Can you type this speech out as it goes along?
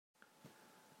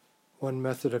One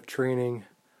method of training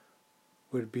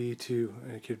would be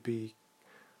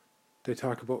they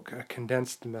talk about a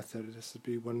condensed method. This would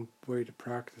be one way to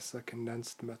practice a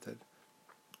condensed method.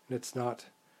 And it's not,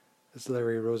 as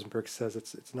Larry Rosenberg says,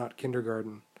 it's not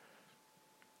kindergarten.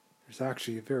 There's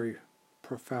actually a very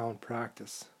profound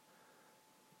practice.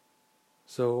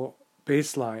 So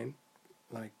baseline,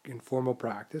 like in formal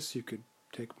practice, you could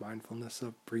take mindfulness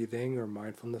of breathing or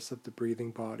mindfulness of the breathing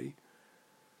body,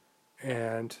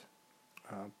 and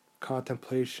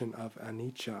contemplation of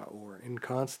anicca or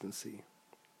inconstancy.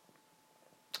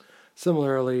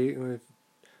 Similarly, with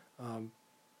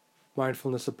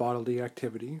mindfulness of bodily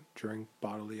activity during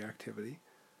bodily activity,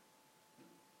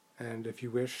 and if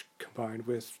you wish, combined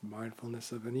with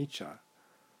mindfulness of anicca.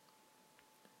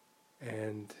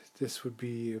 And this would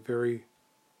be a very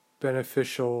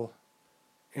beneficial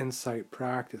insight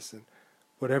practice. And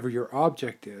whatever your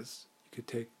object is, you could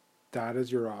take that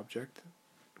as your object.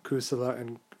 Kusala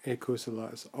and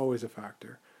akusala is always a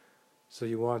factor. So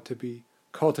you want to be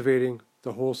cultivating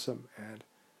the wholesome and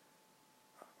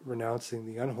renouncing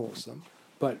the unwholesome.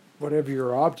 But whatever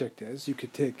your object is, you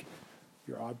could take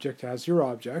your object as your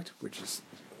object, which is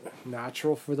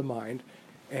natural for the mind,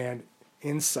 and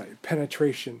insight,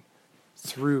 penetration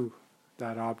through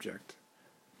that object.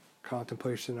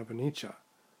 Contemplation of anicca.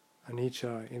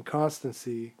 Anicca,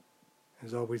 inconstancy,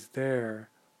 is always there.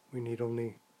 We need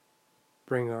only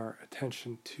bring our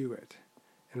attention to it.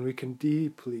 And we can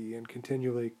deeply and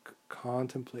continually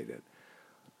contemplate it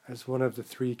as one of the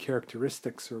three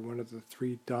characteristics, or one of the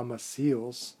three Dhamma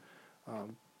seals,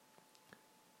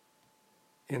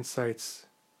 insights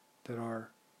that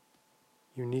are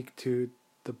unique to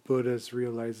the Buddha's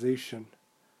realization.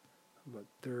 But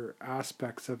they're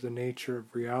aspects of the nature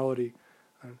of reality.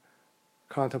 And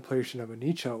contemplation of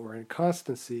anicca, or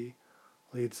inconstancy,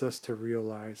 leads us to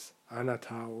realize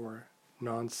anatta, or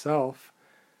non-self,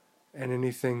 and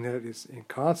anything that is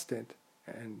inconstant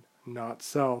and not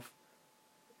self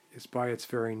is by its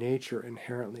very nature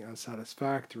inherently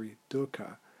unsatisfactory,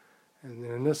 dukkha. And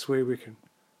in this way we can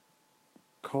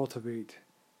cultivate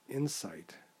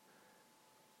insight